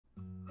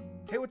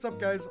Hey, what's up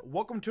guys?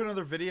 Welcome to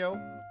another video.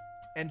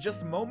 And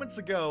just moments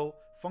ago,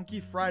 Funky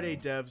Friday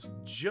devs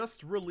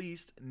just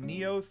released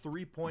Neo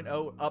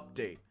 3.0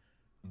 update.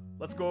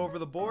 Let's go over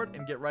the board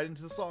and get right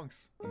into the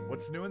songs.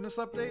 What's new in this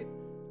update?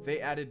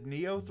 They added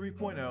Neo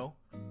 3.0,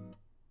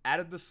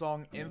 added the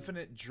song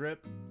Infinite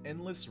Drip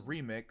Endless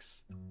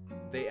Remix.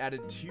 They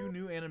added 2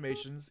 new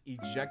animations,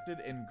 Ejected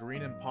and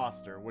Green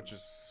Imposter, which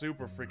is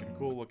super freaking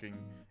cool looking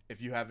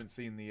if you haven't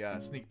seen the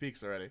sneak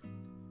peeks already.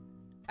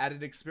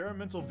 Added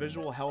experimental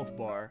visual health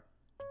bar.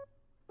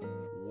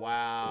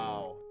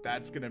 Wow,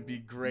 that's gonna be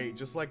great,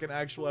 just like an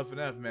actual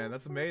FNF, man.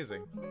 That's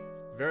amazing.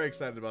 Very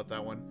excited about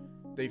that one.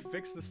 They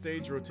fixed the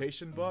stage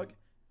rotation bug,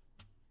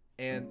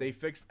 and they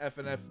fixed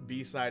FNF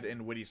B-side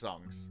and witty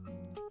songs,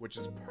 which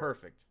is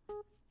perfect.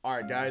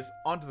 Alright guys,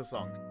 on to the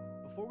songs.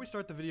 Before we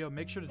start the video,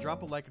 make sure to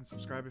drop a like and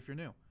subscribe if you're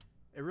new.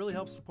 It really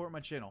helps support my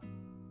channel.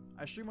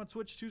 I stream on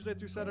Twitch Tuesday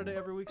through Saturday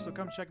every week, so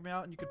come check me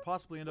out and you could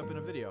possibly end up in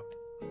a video.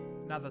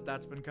 Now that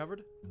that's been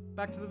covered,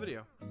 back to the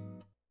video.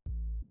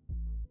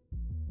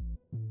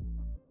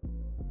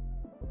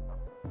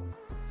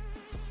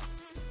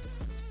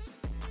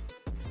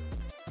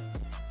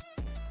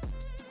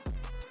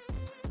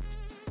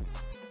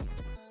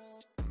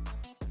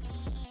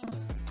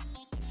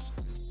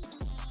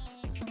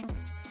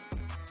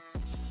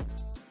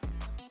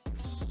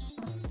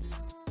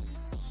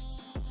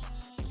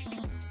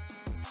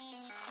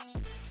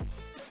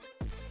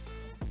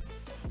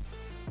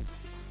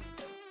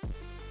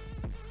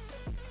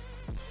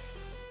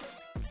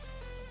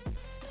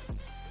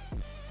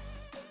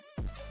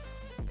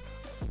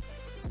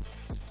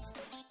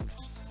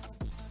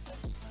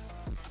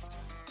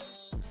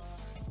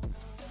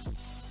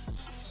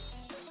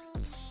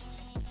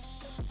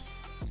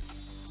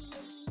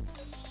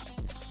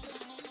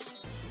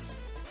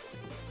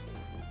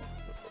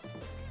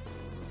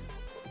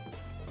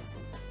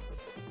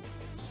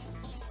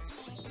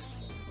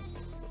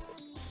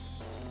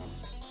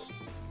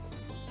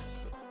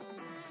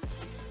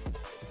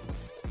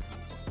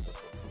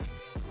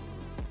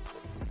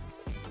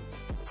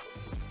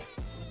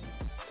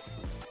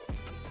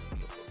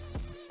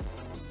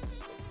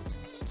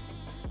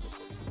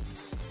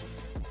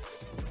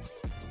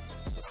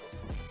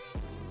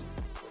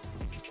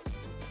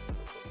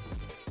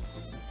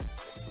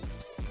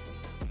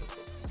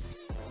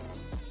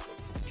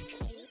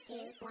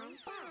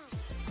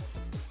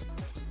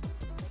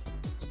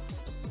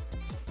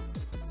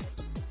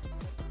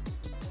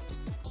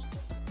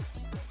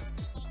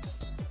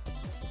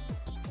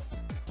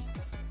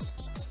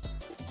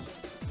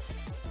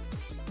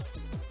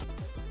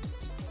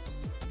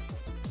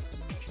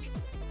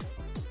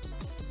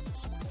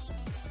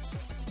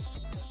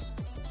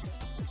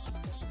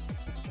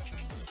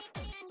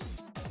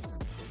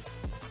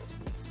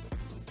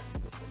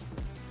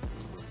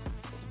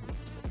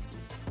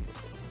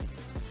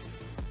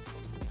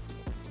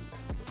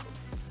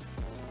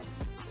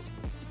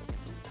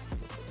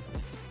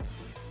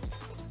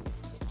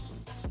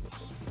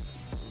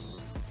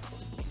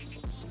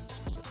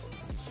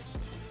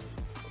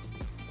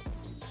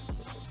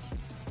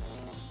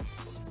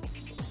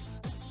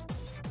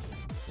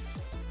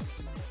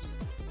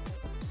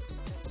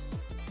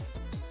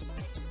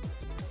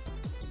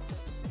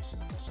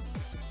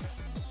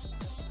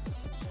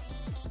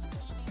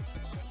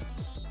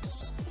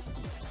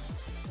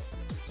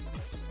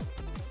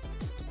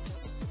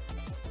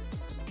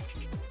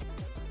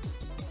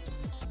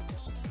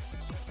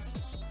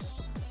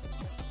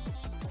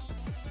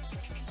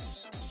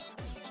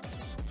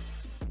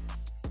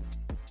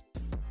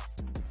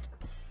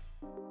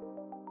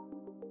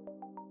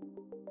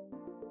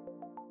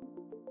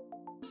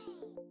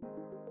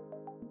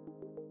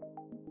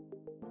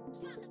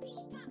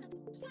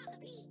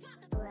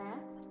 Left,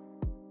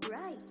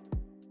 right,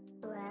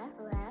 left,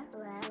 left,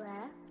 left,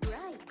 left,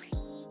 right.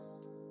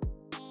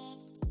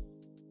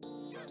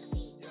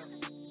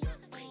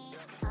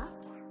 Up,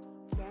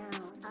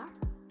 down,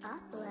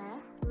 up,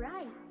 left,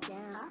 right,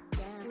 down,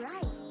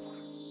 right.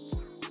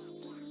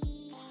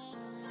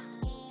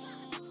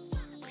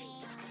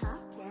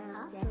 Up, down,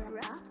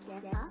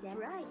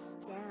 right,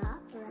 down,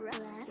 up,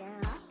 left, down,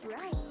 up,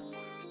 right.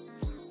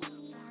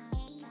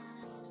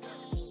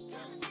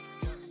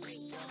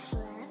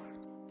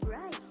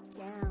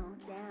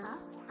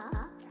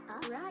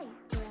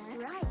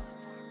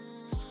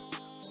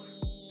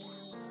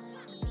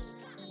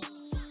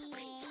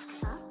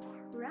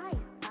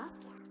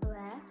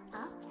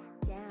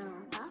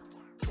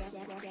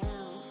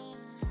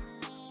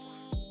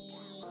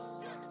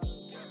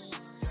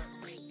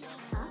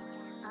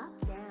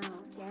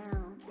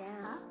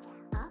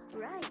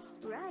 Right.